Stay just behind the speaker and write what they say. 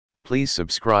Please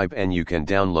subscribe and you can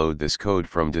download this code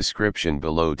from description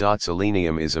below.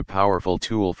 Selenium is a powerful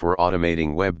tool for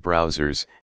automating web browsers,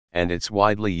 and it's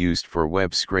widely used for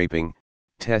web scraping,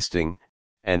 testing,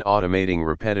 and automating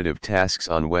repetitive tasks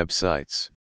on websites.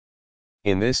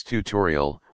 In this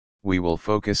tutorial, we will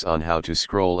focus on how to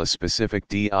scroll a specific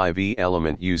div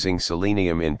element using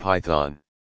Selenium in Python.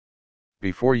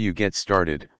 Before you get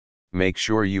started, make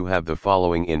sure you have the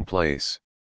following in place.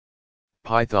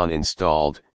 Python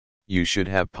installed. You should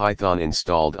have Python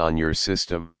installed on your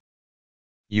system.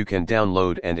 You can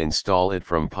download and install it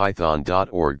from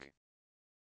python.org.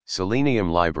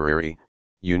 Selenium Library.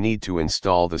 You need to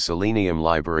install the Selenium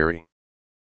Library.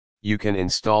 You can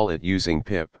install it using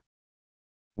pip.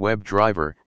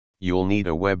 WebDriver. You'll need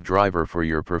a WebDriver for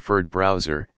your preferred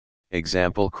browser,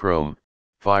 example Chrome,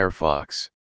 Firefox.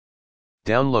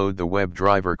 Download the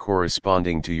WebDriver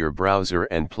corresponding to your browser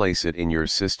and place it in your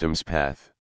system's path.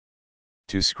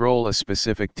 To scroll a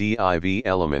specific div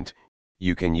element,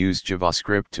 you can use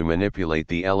JavaScript to manipulate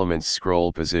the element's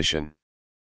scroll position.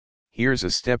 Here's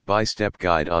a step-by-step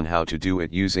guide on how to do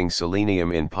it using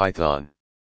Selenium in Python.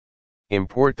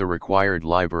 Import the required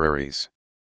libraries.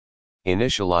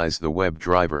 Initialize the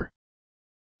WebDriver.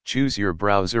 Choose your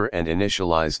browser and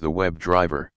initialize the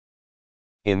WebDriver.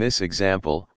 In this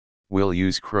example, we'll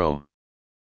use Chrome.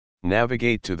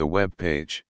 Navigate to the web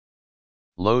page.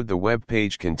 Load the web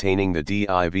page containing the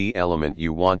div element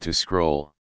you want to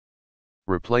scroll.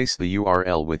 Replace the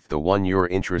URL with the one you're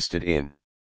interested in.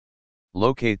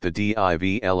 Locate the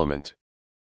div element.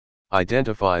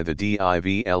 Identify the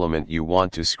div element you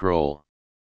want to scroll.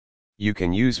 You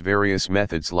can use various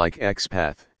methods like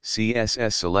XPath,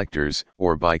 CSS selectors,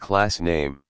 or by class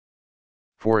name.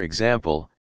 For example,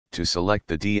 to select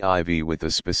the div with a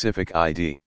specific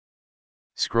ID.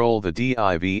 Scroll the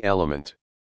div element.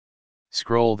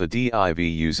 Scroll the div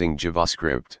using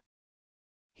JavaScript.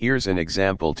 Here's an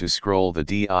example to scroll the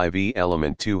div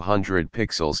element 200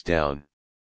 pixels down.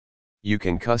 You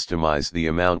can customize the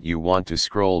amount you want to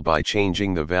scroll by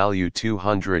changing the value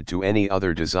 200 to any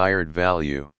other desired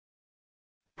value.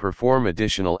 Perform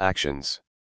additional actions.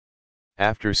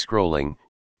 After scrolling,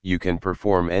 you can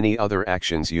perform any other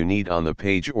actions you need on the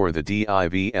page or the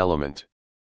div element.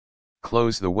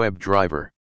 Close the WebDriver.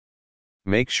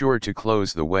 Make sure to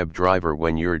close the WebDriver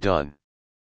when you're done.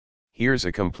 Here's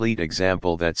a complete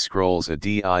example that scrolls a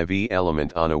div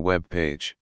element on a web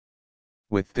page.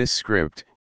 With this script,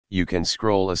 you can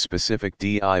scroll a specific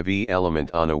div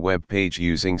element on a web page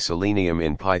using Selenium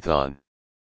in Python.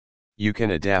 You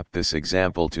can adapt this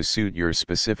example to suit your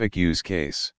specific use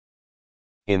case.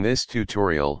 In this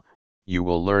tutorial, you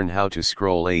will learn how to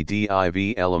scroll a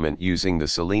div element using the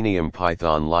Selenium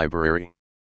Python library.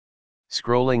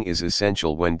 Scrolling is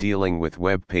essential when dealing with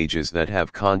web pages that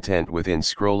have content within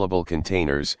scrollable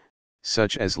containers,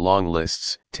 such as long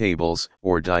lists, tables,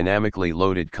 or dynamically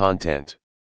loaded content.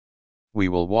 We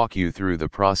will walk you through the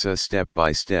process step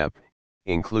by step,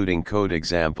 including code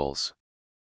examples.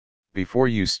 Before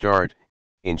you start,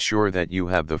 ensure that you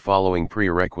have the following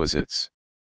prerequisites.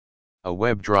 A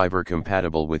WebDriver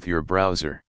compatible with your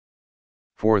browser.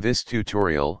 For this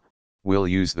tutorial, we'll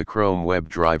use the Chrome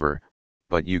WebDriver,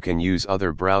 but you can use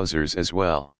other browsers as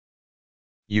well.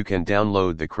 You can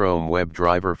download the Chrome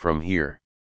WebDriver from here.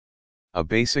 A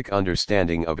basic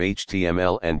understanding of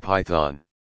HTML and Python.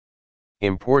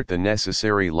 Import the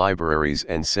necessary libraries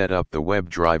and set up the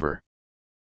WebDriver.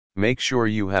 Make sure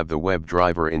you have the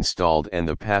WebDriver installed and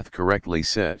the path correctly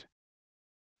set.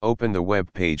 Open the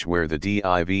web page where the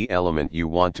div element you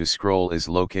want to scroll is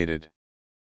located.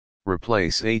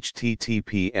 Replace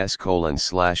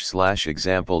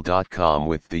https://example.com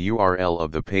with the URL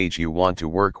of the page you want to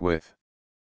work with.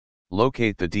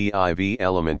 Locate the div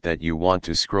element that you want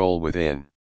to scroll within.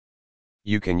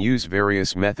 You can use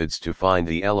various methods to find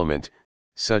the element,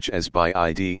 such as by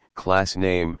ID, class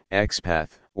name,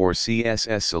 XPath, or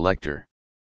CSS selector.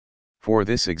 For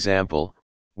this example,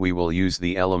 we will use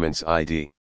the element's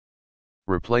ID.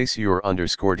 Replace your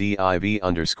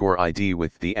 _div_ID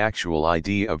with the actual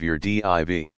ID of your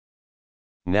div.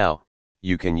 Now,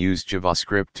 you can use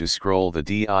JavaScript to scroll the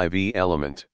div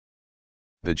element.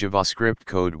 The JavaScript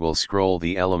code will scroll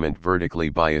the element vertically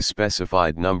by a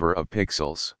specified number of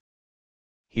pixels.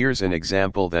 Here's an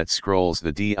example that scrolls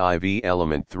the div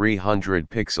element 300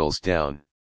 pixels down.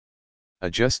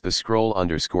 Adjust the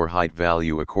scroll_height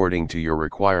value according to your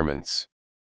requirements.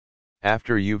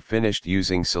 After you've finished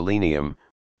using Selenium,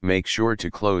 make sure to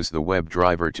close the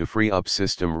WebDriver to free up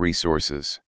system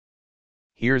resources.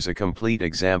 Here's a complete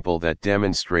example that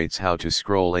demonstrates how to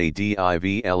scroll a div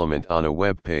element on a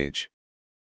web page.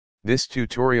 This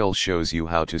tutorial shows you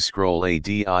how to scroll a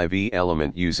div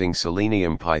element using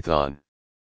Selenium Python.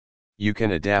 You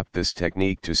can adapt this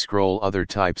technique to scroll other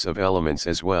types of elements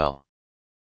as well.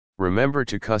 Remember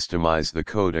to customize the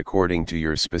code according to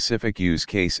your specific use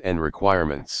case and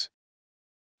requirements.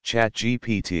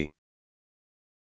 ChatGPT